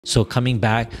So coming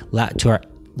back to our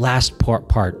last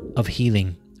part of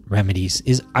healing remedies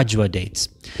is ajwa dates.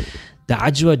 The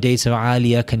ajwa dates of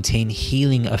Aliyah contain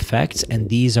healing effects, and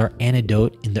these are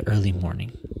antidote in the early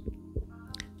morning.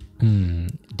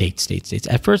 Dates.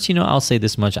 At first, I'll say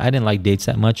this much. I didn't like dates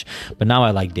that much, but now I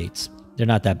like dates. They're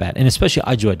not that bad. And especially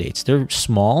ajwa dates. They're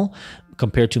small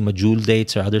compared to majul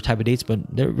dates or other type of dates, but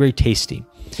they're very tasty.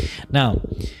 Now,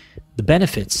 the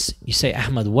benefits. You say,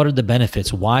 Ahmad, what are the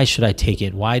benefits? Why should I take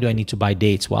it? Why do I need to buy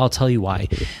dates? Well, I'll tell you why.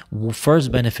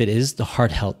 First benefit is the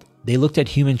heart health. They looked at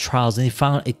human trials and they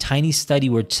found a tiny study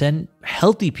where 10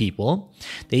 healthy people,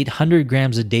 they ate 100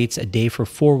 grams of dates a day for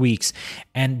 4 weeks,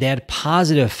 and they had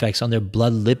positive effects on their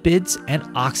blood lipids and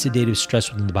oxidative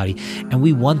stress within the body. And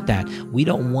we want that. We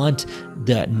don't want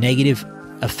the negative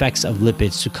effects of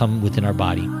lipids to come within our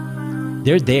body.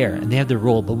 They're there and they have their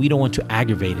role, but we don't want to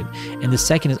aggravate it. And the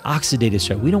second is oxidative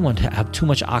stress. We don't want to have too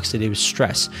much oxidative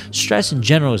stress. Stress in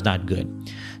general is not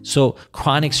good. So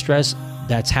chronic stress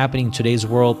that's happening in today's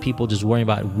world, people just worrying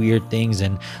about weird things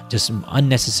and just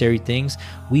unnecessary things,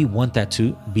 we want that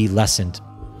to be lessened.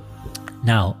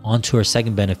 Now, on to our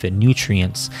second benefit,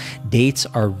 nutrients. Dates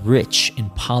are rich in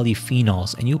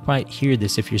polyphenols, and you'll probably hear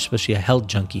this if you're especially a health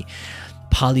junkie.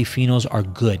 Polyphenols are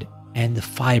good, and the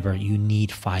fiber, you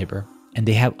need fiber. And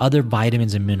they have other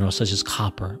vitamins and minerals such as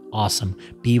copper, awesome.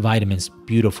 B vitamins,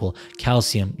 beautiful.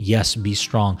 Calcium, yes, be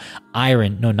strong.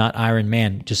 Iron, no, not Iron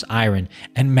Man, just iron.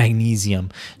 And magnesium.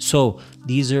 So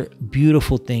these are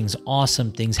beautiful things,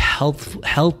 awesome things,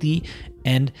 healthy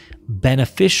and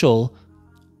beneficial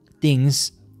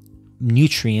things,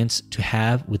 nutrients to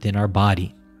have within our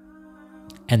body.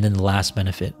 And then the last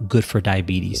benefit, good for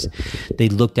diabetes. They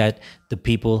looked at the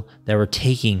people that were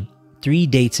taking 3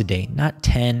 dates a day, not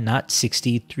 10, not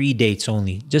 60, 3 dates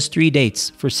only, just 3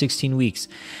 dates for 16 weeks.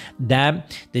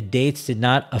 That the dates did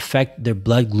not affect their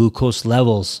blood glucose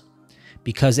levels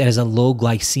because it has a low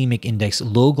glycemic index.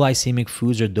 Low glycemic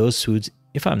foods are those foods,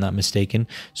 if I'm not mistaken,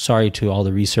 sorry to all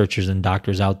the researchers and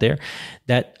doctors out there,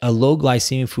 that a low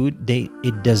glycemic food,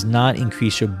 it does not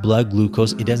increase your blood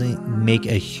glucose. It doesn't make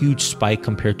a huge spike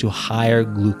compared to higher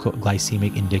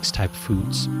glycemic index type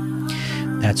foods.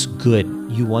 That's good.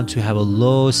 You want to have a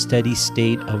low, steady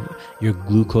state of your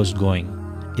glucose going,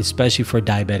 especially for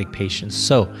diabetic patients.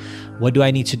 So what do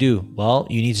I need to do? Well,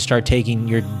 you need to start taking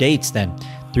your dates then.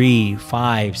 3,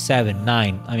 5, 7,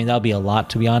 9. I mean, that'll be a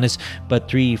lot to be honest, but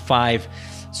 3, 5.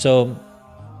 So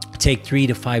take 3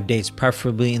 to 5 dates,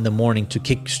 preferably in the morning to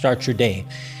kickstart your day.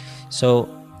 So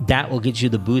that will get you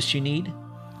the boost you need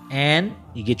and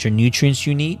you get your nutrients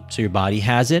you need. So your body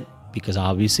has it because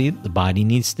obviously the body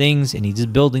needs things. It needs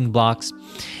its building blocks.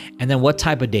 And then what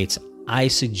type of dates? I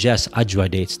suggest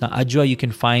ajwa dates. Now, ajwa you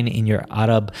can find in your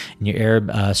Arab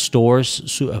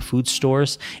stores, food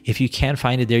stores. If you can't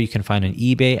find it there, you can find it on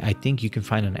eBay. I think you can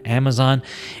find it on Amazon.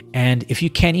 And if you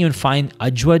can't even find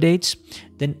ajwa dates,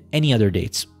 then any other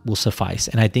dates will suffice.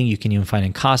 And I think you can even find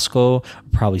in Costco,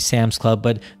 probably Sam's Club,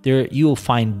 but there you will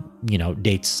find,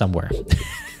 dates somewhere.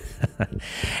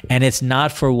 And it's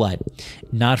not for what?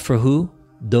 Not for who?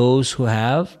 Those who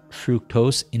have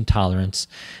fructose intolerance.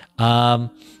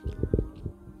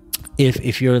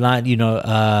 If you're not,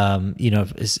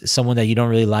 someone that you don't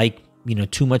really like,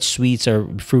 too much sweets or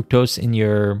fructose in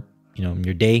your, in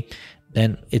your day,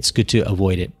 then it's good to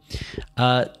avoid it.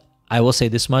 I will say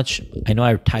this much. I know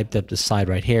I typed up the slide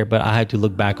right here, but I had to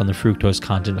look back on the fructose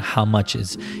content, how much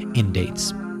is in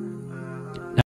dates.